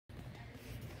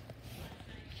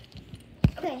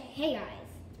Okay, hey guys.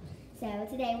 So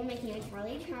today we're making a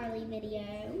Charlie video.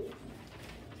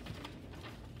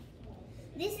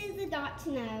 This is the dot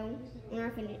to know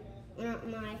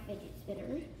on my fidget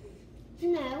spinner to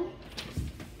know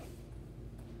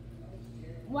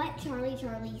what Charlie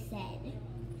said.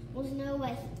 We'll know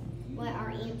what our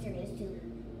answer is to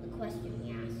the question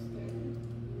we asked him.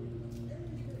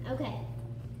 Okay,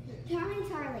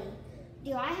 Charlie,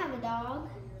 do I have a dog?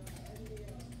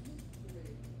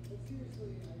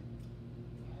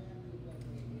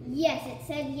 Yes, it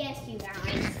said yes, you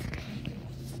guys.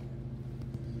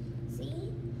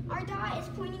 See? Our dot is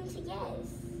pointing to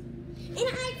yes. And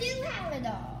I do have a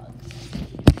dog.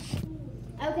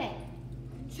 Okay.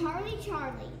 Charlie,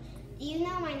 do you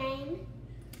know my name?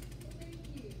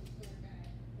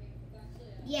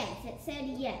 Yes, it said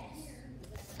yes.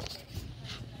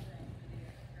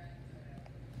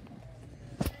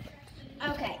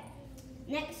 Okay.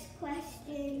 Next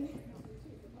question.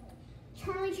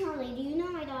 Charlie, do you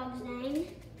know my dog's name?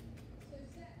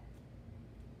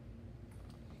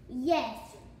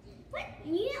 Yes. But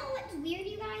you know what's weird,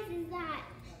 you guys, is that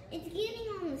it's getting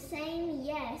on the same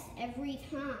yes every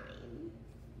time.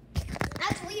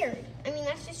 That's weird. I mean,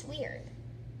 that's just weird.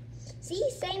 See,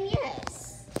 same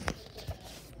yes.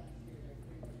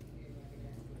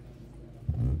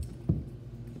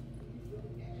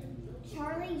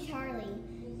 Charlie,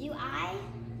 do I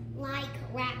like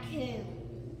raccoons?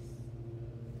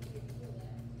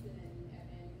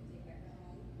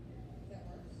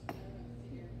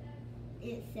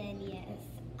 It said yes.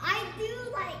 I do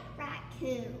like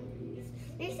raccoons.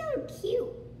 They're so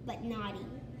cute, but naughty.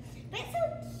 But it's so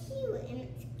cute, and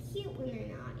it's cute when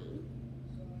they're naughty.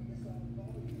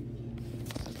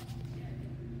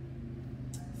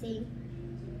 See?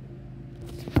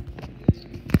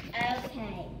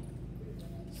 Okay.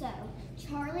 So,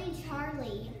 Charlie,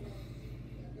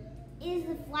 is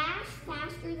the Flash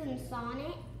faster than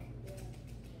Sonic?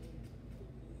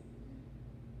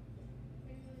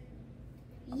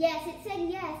 Yes, it said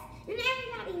yes, and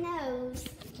everybody knows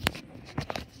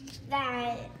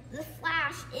that the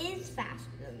Flash is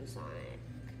faster than Sonic.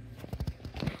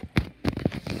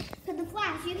 Because the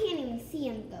Flash, you can't even see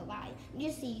him go by. You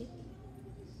just see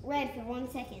red for 1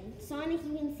 second. Sonic,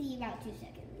 you can see about 2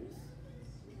 seconds.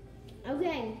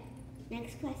 Okay,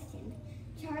 next question.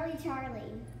 Charlie,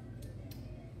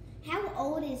 how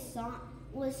old is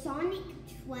was Sonic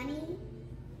 20?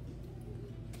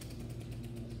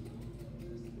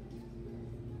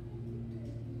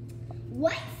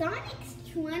 What? Sonic's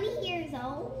 20 years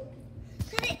old?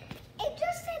 It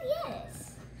just said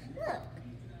yes. Look,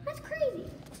 that's crazy.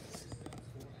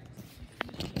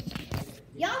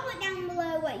 Y'all put down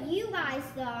below what you guys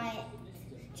thought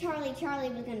Charlie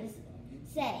was going to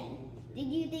say. Did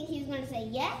you think he was going to say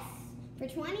yes for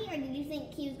 20, or did you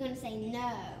think he was going to say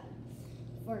no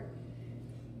for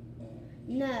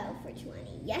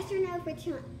 20? Yes or no for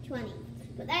 20?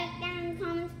 Put that down in the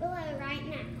comments below right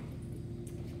now.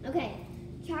 Okay,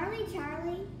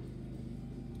 Charlie,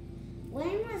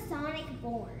 when was Sonic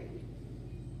born?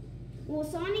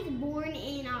 Was Sonic born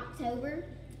in October?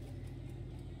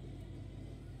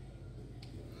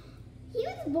 He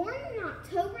was born in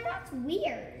October? That's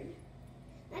weird.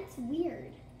 That's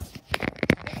weird.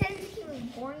 It says he was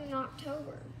born in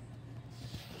October.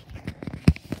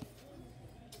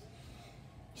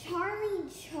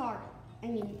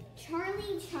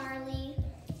 Charlie.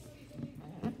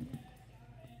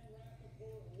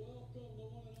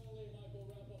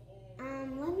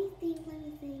 Let me think.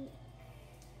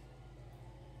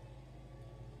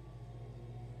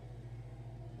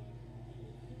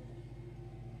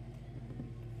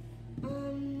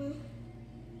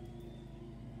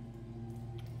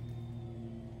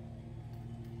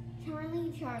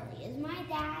 Charlie, is my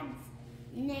dad's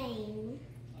name,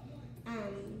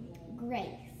 Grace?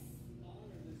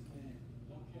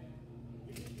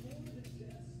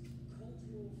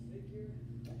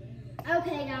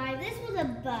 Okay, guys, this was a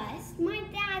bust. My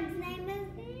dad's name is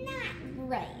not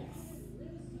Grace.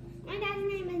 My dad's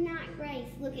name is not Grace.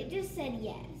 Look, it just said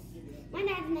yes. My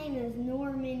dad's name is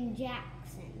Norman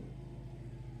Jackson.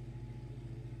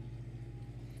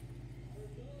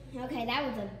 Okay, that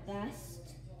was a bust.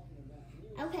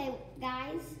 Okay,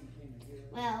 guys,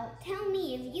 well, tell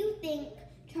me if you think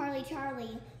Charlie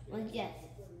was just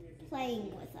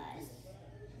playing with us.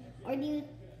 Or do you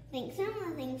think some of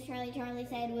the things Charlie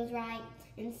said was right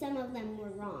and some of them were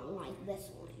wrong, like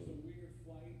this one?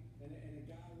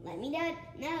 Let me know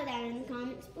that in the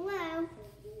comments below.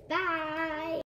 Bye!